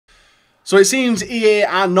So it seems EA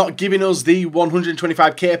are not giving us the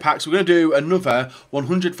 125k packs. We're going to do another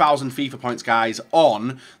 100,000 FIFA points, guys,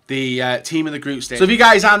 on the team of the group stage. So if you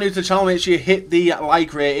guys are new to the channel, make sure you hit the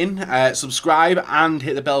like rating, subscribe, and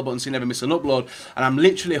hit the bell button so you never miss an upload. And I'm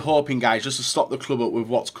literally hoping, guys, just to stop the club up with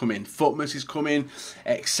what's coming. Footmas is coming,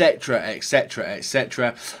 etc, etc,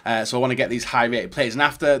 etc. So I want to get these high-rated players. And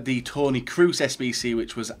after the Toni Kroos SBC,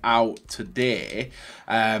 which was out today,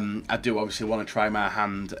 I do obviously want to try my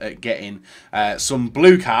hand at getting some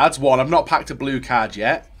blue cards. One, I've not packed a blue card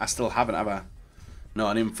yet. I still haven't, have I? No,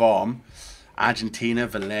 an inform. Argentina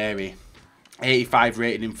Valeri, 85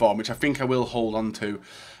 rated inform, which I think I will hold on to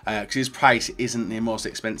because his price isn't the most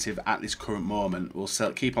expensive at this current moment. We'll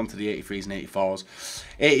keep on to the 83s and 84s.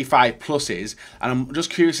 85 pluses, and I'm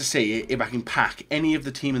just curious to see if I can pack any of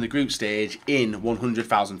the team in the group stage in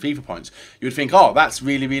 100,000 FIFA points. You would think, oh, that's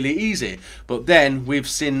really, really easy. But then we've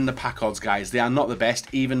seen the pack odds, guys. They are not the best,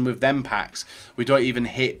 even with them packs. We don't even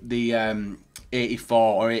hit the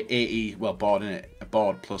 84 or 80, well, board, innit? A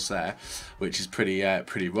board plus there, which is pretty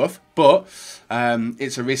rough. But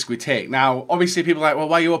it's a risk we take. Now, obviously, people are like, well,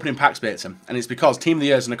 why are you opening packs, Bateson? And it's because Team of the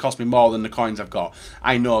Year is going to cost me more than the coins I've got.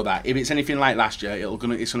 I know that. If it's anything like last year,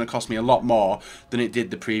 it's going to cost me a lot more than it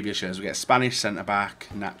did the previous years. We get Spanish centre-back,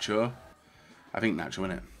 Nacho. I think Nacho,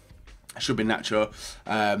 innit? It should be Nacho.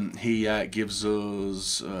 He gives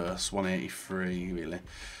us 183, really.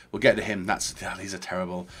 We'll get to him. These are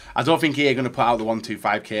terrible. I don't think EA are going to put out the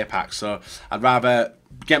 125k packs, so I'd rather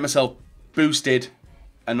get myself boosted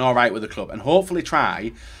and all right with the club, and hopefully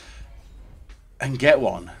try and get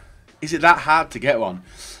one. Is it that hard to get one?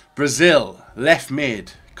 Brazil, left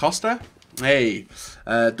mid, Costa? Hey,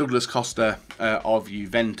 Douglas Costa of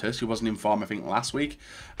Juventus, who wasn't in form, I think, last week.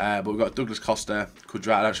 But we've got Douglas Costa,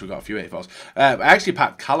 Cuadrado. Actually, we've got a few 84s. I actually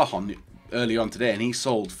packed Callahan early on today, and he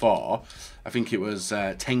sold for, I think it was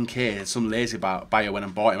 10k. Some lazy buyer went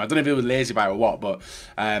and bought him. I don't know if it was lazy buyer or what, but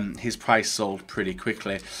his price sold pretty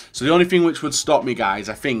quickly. So the only thing which would stop me, guys,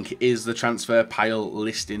 I think, is the transfer pile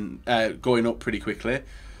listing going up pretty quickly.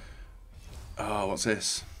 Oh, what's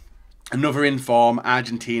this? Another inform,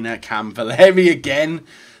 Argentina, Cam Valeri again.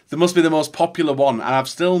 There must be the most popular one, and I've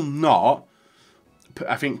still not,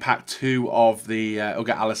 I think, pack 2 of the, I'll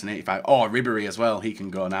get Alisson 85. Oh, Ribery as well, he can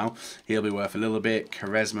go now. He'll be worth a little bit.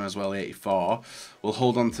 Quaresma as well, 84. We'll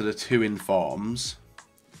hold on to the 2 informs.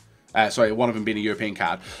 Sorry, one of them being a European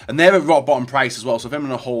card. And they're at rock bottom price as well, so if I'm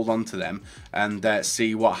going to hold on to them and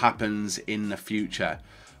see what happens in the future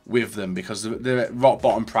with them, because they're at rock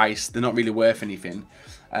bottom price, they're not really worth anything.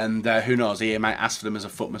 And who knows, EA might ask for them as a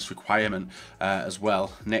Footmas requirement as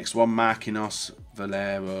well. Next one, Marquinhos,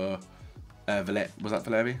 Valero. Was that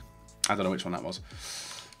Valeri? I don't know which one that was.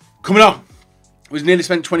 Coming on! We've nearly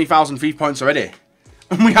spent 20,000 FIFA points already.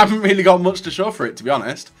 And we haven't really got much to show for it, to be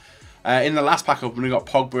honest. In the last pack open, we got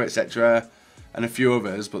Pogba, etc. and a few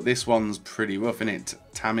others. But this one's pretty rough, isn't it?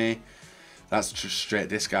 Tammy. That's just straight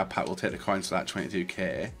discard pack. We'll take the coins for that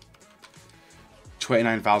 22k.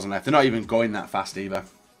 29,000 left. They're not even going that fast either.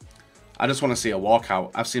 I just want to see a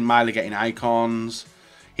walkout. I've seen Miley getting icons.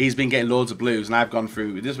 He's been getting loads of blues, and I've gone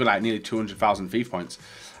through, this was like nearly 200,000 FIFA points,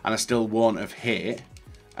 and I still won't have hit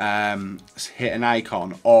an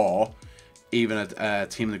icon or even a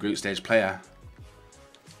team in the group stage player.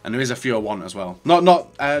 And there is a few I want as well.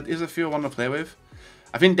 Is a few I want to play with.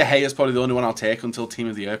 I think De Gea is probably the only one I'll take until Team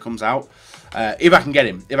of the Year comes out. If I can get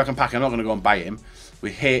him, if I can pack him, I'm not going to go and buy him.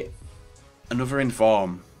 We hit another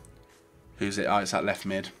inform. Who's it? Oh, it's that left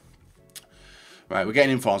mid. Right, we're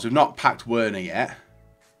getting informs. We've not packed Werner yet.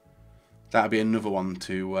 That'll be another one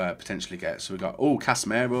to potentially get. So we've got, oh,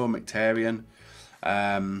 Casemiro, Mkhitaryan.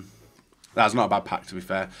 That's not a bad pack, to be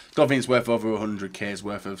fair. Don't think it's worth over 100k's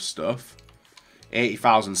worth of stuff.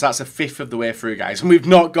 80,000. So that's a fifth of the way through, guys. And we've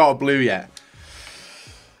not got a blue yet.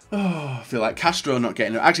 Oh, I feel like Castro not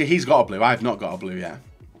getting it. Actually, he's got a blue. I've not got a blue yet.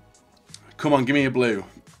 Come on, give me a blue.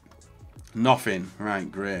 Nothing.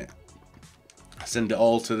 Right, great. Send it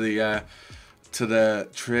all to the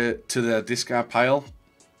discard pile.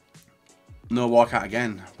 No walkout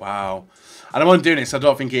again. Wow. And I'm only doing this. I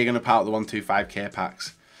don't think you're going to put out the 125k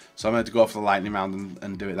packs. So I'm going to go for the lightning round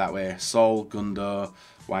and do it that way. Sol, Gundo,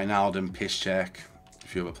 Wijnaldum, Piszczek. A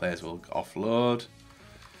few other players will offload.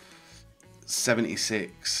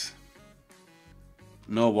 76.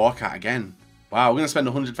 No walkout again. Wow, we're going to spend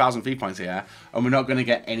 100,000 FIFA points here, and we're not going to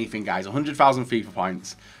get anything, guys. 100,000 FIFA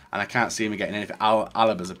points, and I can't see him getting anything.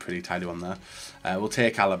 Alaba's a pretty tidy one there. We'll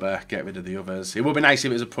take Alaba, get rid of the others. It would be nice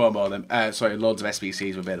if it was a promo, then, sorry, loads of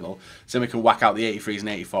SBCs were available, so we can whack out the 83s and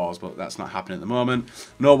 84s, but that's not happening at the moment.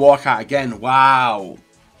 No walkout again. Wow.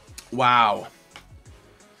 Wow.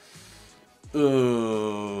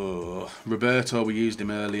 Ugh. Roberto, we used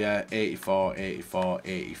him earlier. 84, 84,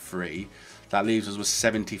 83. That leaves us with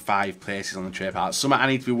 75 places on the trade part. Something I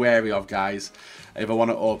need to be wary of, guys, if I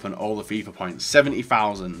want to open all the FIFA points.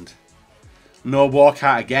 70,000. No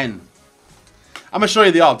walkout again. I'm going to show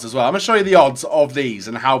you the odds as well. I'm going to show you the odds of these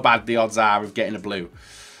and how bad the odds are of getting a blue.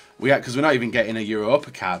 Because we're not even getting a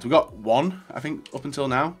Europa card. We got one, I think, up until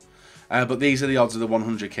now. But these are the odds of the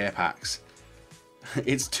 100k packs.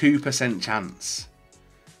 It's 2% chance.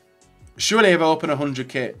 Surely if I open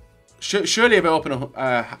 100k... Surely if I open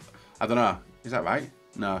I don't know. Is that right?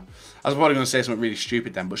 No. I was probably going to say something really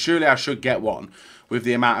stupid then. But surely I should get one with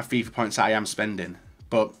the amount of FIFA points that I am spending.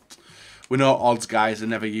 But we know odds, guys, are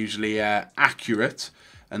never usually accurate.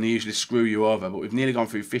 And they usually screw you over. But we've nearly gone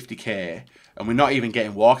through 50k. And we're not even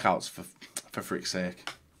getting walkouts, for frick's sake.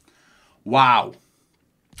 Wow.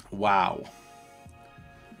 Wow.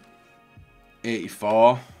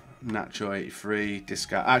 84. Nacho 83.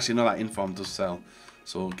 Discard. Actually, no, that inform does sell.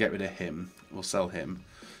 So we'll get rid of him. We'll sell him.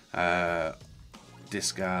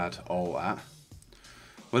 Discard all that.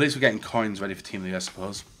 Well, at least we're getting coins ready for Team of the Year, I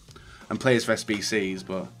suppose. And players for SBCs,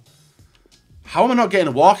 but... How am I not getting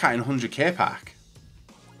a walkout in a 100k pack?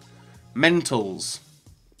 Mentals.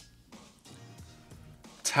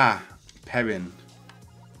 Perrin.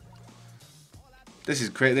 This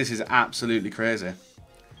is absolutely crazy.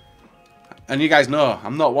 And you guys know,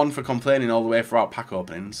 I'm not one for complaining all the way throughout pack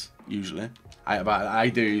openings, usually. I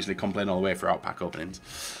do usually complain all the way throughout pack openings.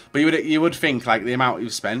 But you would think, like, the amount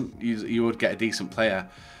you've spent, you would get a decent player.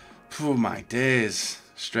 Oh my days.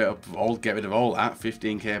 Straight up, get rid of all that.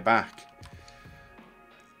 15k back.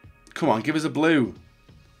 Come on, give us a blue.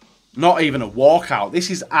 Not even a walkout. This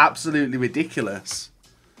is absolutely ridiculous.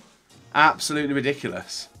 Absolutely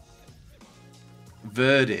ridiculous.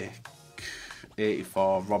 Verdict.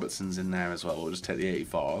 84. Robertson's in there as well. We'll just take the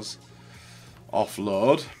 84s.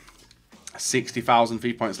 Offload. 60,000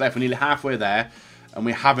 FIFA points left. We're nearly halfway there. And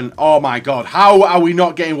we haven't... Oh my god. How are we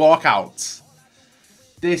not getting walkouts?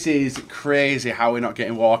 This is crazy how we're not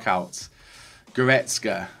getting walkouts.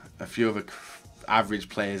 Goretzka. A few other average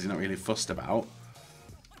players you're not really fussed about.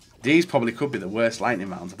 These probably could be the worst lightning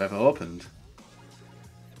rounds I've ever opened.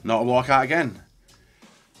 Not a walkout again.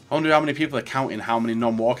 I wonder how many people are counting how many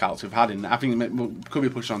non-walkouts we've had in. I think we could be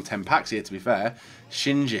pushing on 10 packs here, to be fair.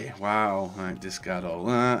 Shinji. Wow. Right, discard all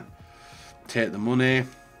that. Take the money.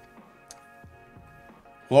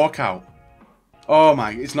 Walkout. Oh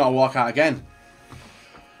my, it's not a walkout again.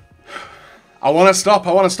 I want to stop,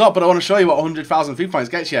 but I want to show you what 100,000 FIFA points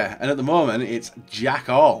gets you. And at the moment, it's jack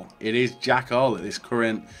all. It is jack all at this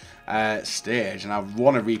current stage. And I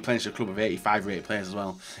want to replenish a club of 85 rated players as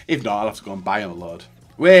well. If not, I'll have to go and buy them a load.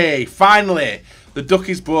 Way, finally, the duck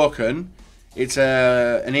is broken. It's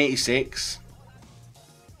an 86.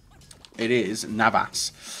 It is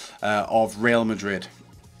Navas of Real Madrid.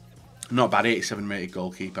 Not bad, 87 rated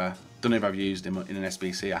goalkeeper. Don't know if I've used him in an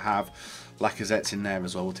SBC. I have. Lacazette's in there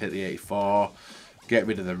as well. We'll take the 84. Get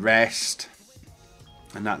rid of the rest.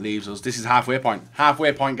 And that leaves us. This is halfway point.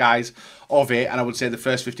 Halfway point, guys, of it. And I would say the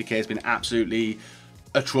first 50k has been absolutely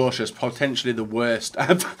atrocious. Potentially the worst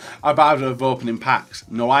about of opening packs.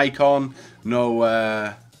 No icon.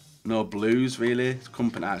 No blues, really.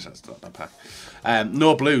 Company. Actually, that's not that pack.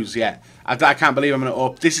 No blues yet. I can't believe I'm going to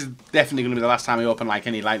open. This is definitely going to be the last time I open like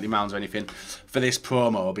any lightning rounds or anything for this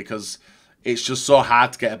promo, because it's just so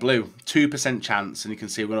hard to get a blue. 2% chance, and you can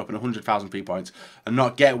see we're going to open 100,000 FIFA points and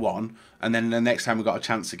not get one. And then the next time we got a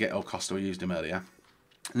chance to get El Costa, we used him earlier.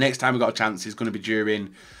 Next time we got a chance is going to be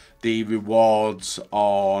during the rewards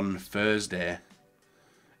on Thursday.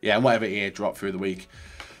 Yeah, and whatever EA drop through the week.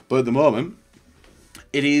 But at the moment,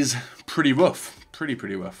 it is pretty rough. Pretty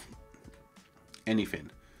rough. Anything.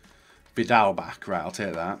 Vidal back. Right, I'll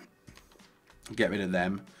take that. Get rid of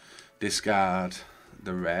them. Discard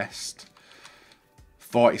the rest.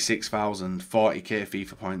 46,000. 40k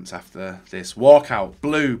FIFA points after this. Walkout.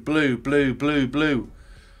 Blue, blue, blue, blue, blue.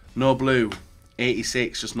 No blue.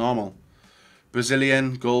 86, just normal.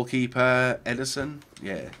 Brazilian goalkeeper Edison.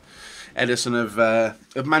 Yeah. Edison of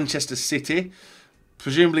Manchester City.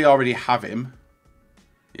 Presumably already have him.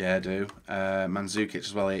 Yeah, I do. Mandzukic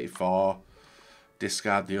as well, 84.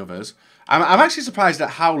 Discard the others. I'm actually surprised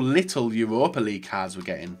at how little Europa League cards we're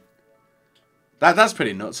getting. That's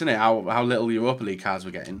pretty nuts, isn't it? How little Europa League cards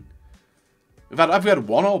we're getting. Have we had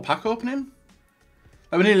one whole pack opening?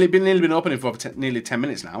 Like, we've nearly been opening for nearly 10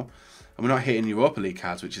 minutes now. And we're not hitting Europa League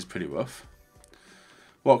cards, which is pretty rough.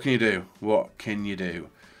 What can you do? What can you do?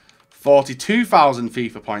 42,000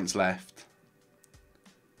 FIFA points left.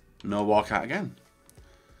 No walkout again.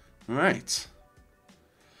 Right.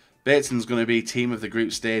 Bateson's going to be team of the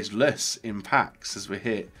group stage less in packs as we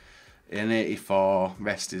hit In 84,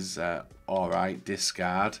 rest is alright.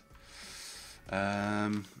 Discard.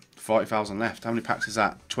 40,000 left. How many packs is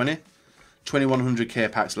that? 20?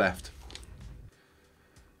 2100k packs left.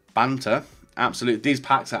 Banter. Absolute. These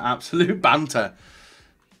packs are absolute banter.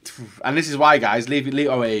 And this is why, guys, leave it.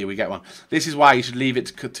 Oh, here we get one. This is why you should leave it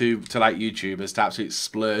to like YouTubers to absolutely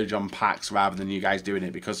splurge on packs rather than you guys doing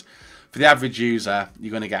it, because for the average user,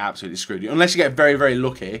 you're going to get absolutely screwed. Unless you get very, very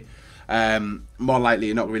lucky, more likely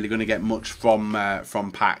you're not really going to get much from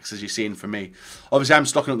packs, as you're seeing from me. Obviously, I'm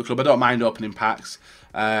stocking up the club. I don't mind opening packs,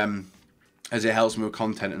 as it helps me with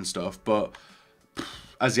content and stuff. But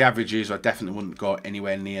as the average user, I definitely wouldn't go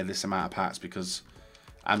anywhere near this amount of packs, because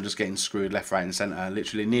I'm just getting screwed left, right and centre.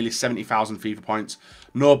 Literally nearly 70,000 FIFA points.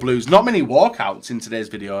 No blues. Not many walkouts in today's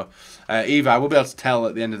video either. I will be able to tell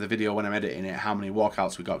at the end of the video when I'm editing it how many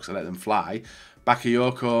walkouts we got, because I let them fly.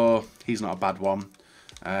 Bakayoko, he's not a bad one.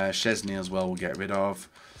 Chesney as well we'll get rid of.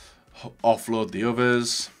 Offload the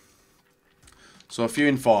others. So a few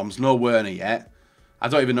informs. No Werner yet. I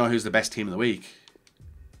don't even know who's the best team of the week.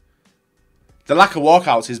 The lack of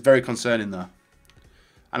walkouts is very concerning though.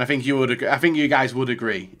 And I think you would agree. I think you guys would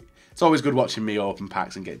agree. It's always good watching me open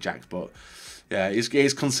packs and get jacked, but yeah,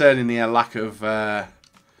 it's concerning the lack of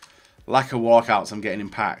walkouts I'm getting in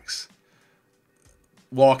packs.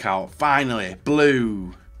 Walkout, finally,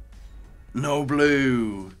 blue. No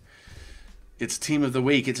blue. It's team of the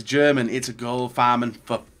week. It's a German. It's a goal farming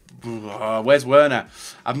for. Where's Werner?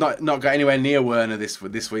 I've not got anywhere near Werner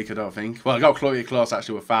this week, I don't think. Well, I got close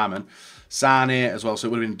actually with Farman. Sane as well, so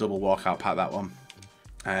it would have been a double walkout pack, that one.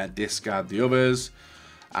 Discard the others.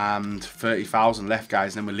 And 30,000 left,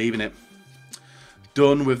 guys, and then we're leaving it.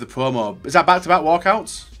 Done with the promo. Is that back-to-back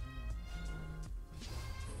walkouts?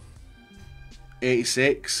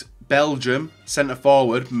 86. Belgium. Centre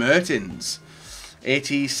forward. Mertens.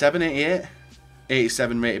 87, 88.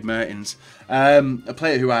 87 rated Mertens. A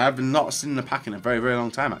player who I have not seen in the pack in a very, very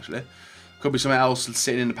long time, actually. Could be something else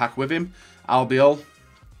sitting in the pack with him. Albiol.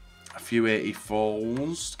 A few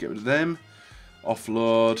 84s. Get rid of them.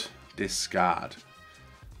 Offload. Discard.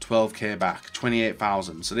 12k back.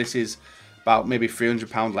 28,000. So this is about maybe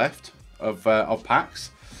 £300 left of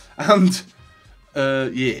packs. And,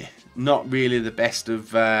 yeah, not really the best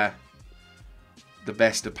of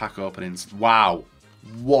pack openings. Wow.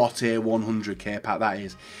 What a 100k pack that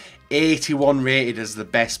is. 81 rated as the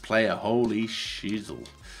best player. Holy shizzle.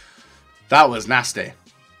 That was nasty.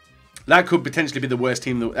 That could potentially be the worst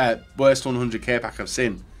team, worst 100k pack I've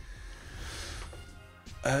seen.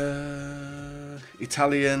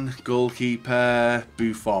 Italian goalkeeper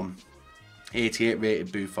Buffon. 88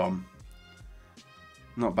 rated Buffon.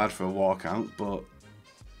 Not bad for a walkout, but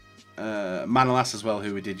Manolas as well,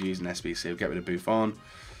 who we did use in SBC. We'll get rid of Buffon.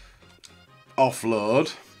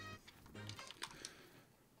 Offload.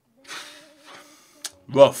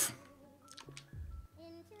 Rough.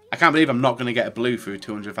 I can't believe I'm not going to get a blue through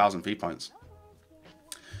 200,000 V points.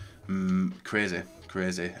 Crazy,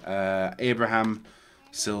 crazy. Abraham,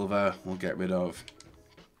 Silva, we'll get rid of.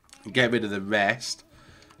 Get rid of the rest.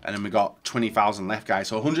 And then we got 20,000 left, guys.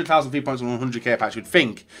 So 100,000 V points on 100k packs. You'd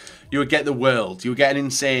think you would get the world. You would get an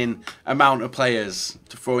insane amount of players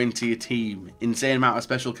to throw into your team. Insane amount of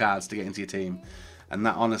special cards to get into your team. And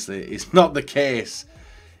that, honestly, is not the case.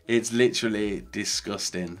 It's literally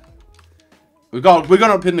disgusting. We're going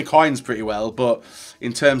up in the coins pretty well, but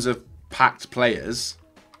in terms of packed players,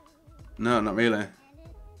 no, not really.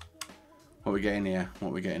 What are we getting here? What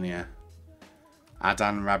are we getting here?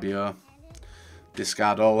 Adan Rabiot.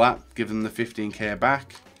 Discard all that. Give them the 15k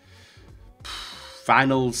back.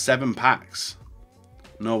 Final 7 packs.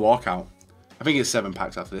 No walkout. I think it's 7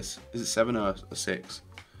 packs after this. Is it 7 or 6?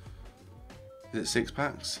 Is it 6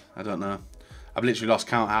 packs? I don't know. I've literally lost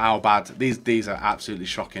count at how bad. These are absolutely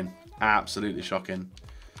shocking. Absolutely shocking.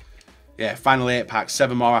 Yeah, final 8 packs.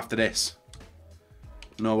 7 more after this.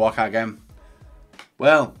 No walkout again.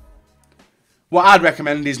 Well, what I'd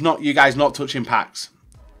recommend is you guys not touching packs.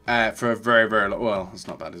 For a very, very long... Well, it's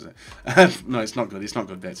not bad, is it? No, it's not good. It's not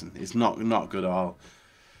good, Betson. It's not good at all.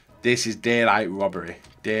 This is daylight robbery.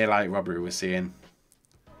 Daylight robbery we're seeing.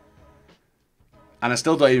 And I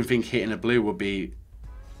still don't even think hitting a blue would be...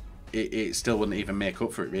 It still wouldn't even make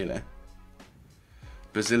up for it, really.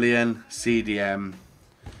 Brazilian, CDM,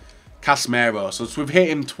 Casemiro. So we've hit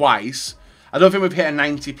him twice. I don't think we've hit a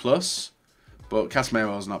 90 plus. But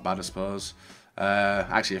Casemiro's not bad, I suppose.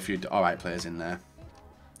 Actually, a few alright players in there.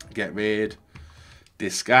 Get rid,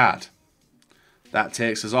 discard. That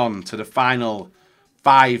takes us on to the final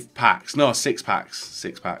 5 packs. No, 6 packs.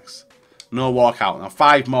 6 packs. No walkout. Now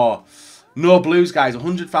 5 more. No blues, guys.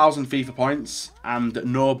 100,000 FIFA points, and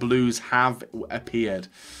no blues have appeared.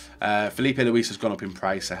 Felipe Luis has gone up in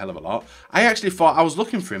price a hell of a lot. I actually thought I was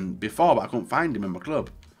looking for him before, but I couldn't find him in my club.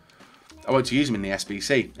 I want to use him in the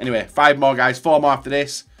SBC. Anyway, 5 more, guys. 4 more after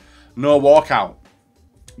this. No walkout.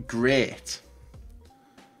 Great.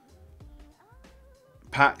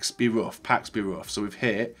 Packs be rough. Packs be rough. So we've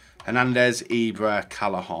hit Hernandez, Ibra,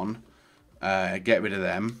 Callahan. Get rid of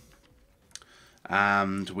them.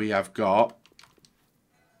 And we have got,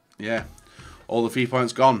 yeah, all the 3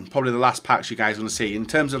 points gone. Probably the last packs you guys want to see. In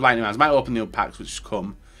terms of lightning rounds, might open the other packs which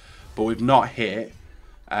come, but we've not hit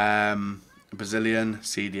Brazilian,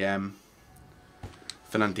 CDM,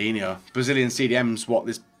 Fernandinho. Brazilian CDM's what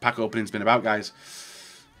this pack opening's been about, guys.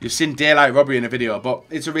 You've seen daylight robbery in a video, but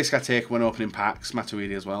it's a risk I take when opening packs.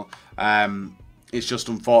 Matuidi as well. It's just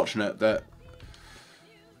unfortunate that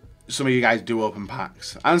some of you guys do open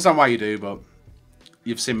packs. I understand why you do, but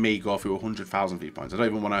you've seen me go through 100,000 V points. I don't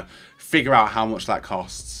even want to figure out how much that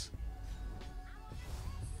costs.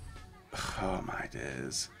 Oh my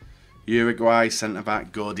days. Uruguay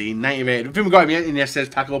centre-back Godin, 98. I think we got him in yesterday's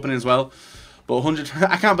pack opening as well. But 100,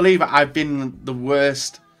 I can't believe I've been the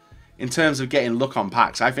worst in terms of getting luck on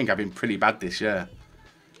packs. I think I've been pretty bad this year.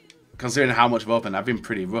 Considering how much I've opened, I've been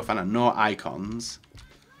pretty rough. And no icons.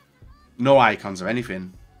 No icons or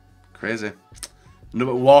anything. Crazy.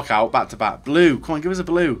 Another walkout, back to back. Blue, come on, give us a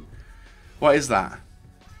blue. What is that?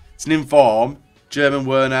 It's an inform. German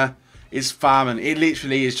Werner. It's Farman. It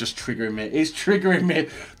literally is just triggering me. It's triggering me.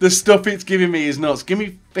 The stuff it's giving me is nuts. Give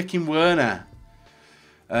me fucking Werner.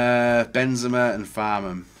 Benzema and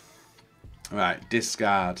Farman. Right,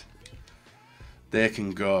 discard. They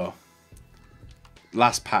can go.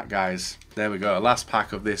 Last pack, guys. There we go. Last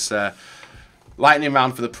pack of this lightning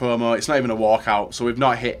round for the promo. It's not even a walkout, so we've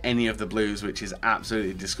not hit any of the blues, which is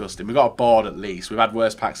absolutely disgusting. We've got a board at least. We've had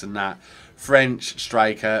worse packs than that. French,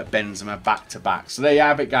 striker, Benzema, back-to-back. So there you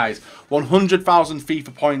have it, guys. 100,000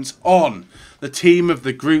 FIFA points on the team of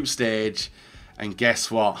the group stage. And guess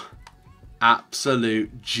what?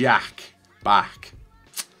 Absolute jack back.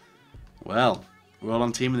 Well, we're all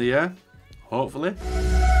on team of the year. Hopefully.